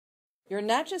Your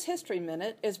Natchez History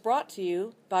Minute is brought to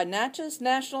you by Natchez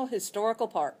National Historical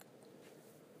Park.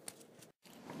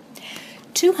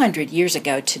 200 years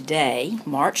ago today,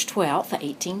 March 12,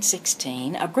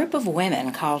 1816, a group of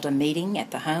women called a meeting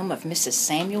at the home of Mrs.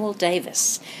 Samuel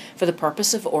Davis for the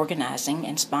purpose of organizing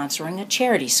and sponsoring a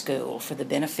charity school for the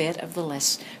benefit of the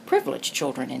less privileged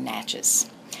children in Natchez.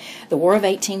 The War of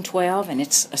 1812 and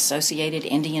its associated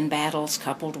Indian battles,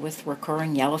 coupled with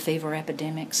recurring yellow fever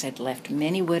epidemics, had left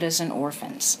many widows and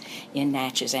orphans in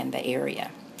Natchez and the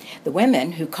area. The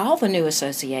women, who called the new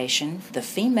association the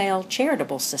Female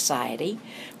Charitable Society,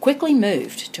 quickly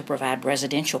moved to provide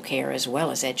residential care as well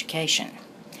as education.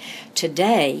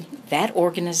 Today, that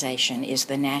organization is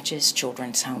the Natchez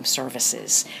Children's Home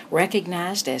Services,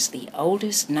 recognized as the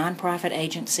oldest nonprofit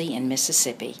agency in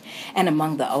Mississippi and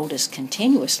among the oldest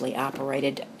continuously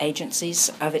operated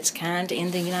agencies of its kind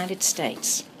in the United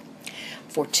States.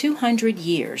 For 200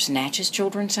 years, Natchez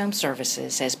Children's Home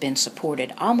Services has been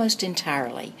supported almost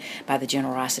entirely by the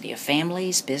generosity of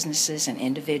families, businesses, and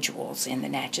individuals in the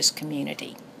Natchez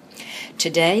community.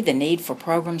 Today, the need for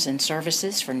programs and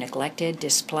services for neglected,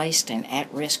 displaced, and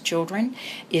at-risk children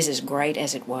is as great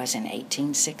as it was in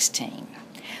 1816.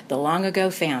 The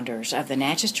long-ago founders of the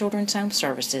Natchez Children's Home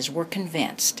Services were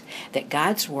convinced that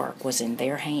God's work was in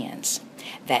their hands.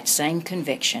 That same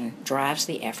conviction drives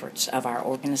the efforts of our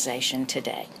organization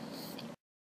today.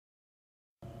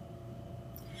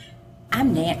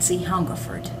 I'm Nancy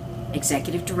Hungerford,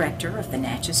 Executive Director of the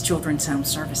Natchez Children's Home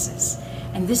Services,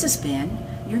 and this has been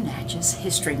your Natchez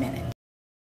History Minute.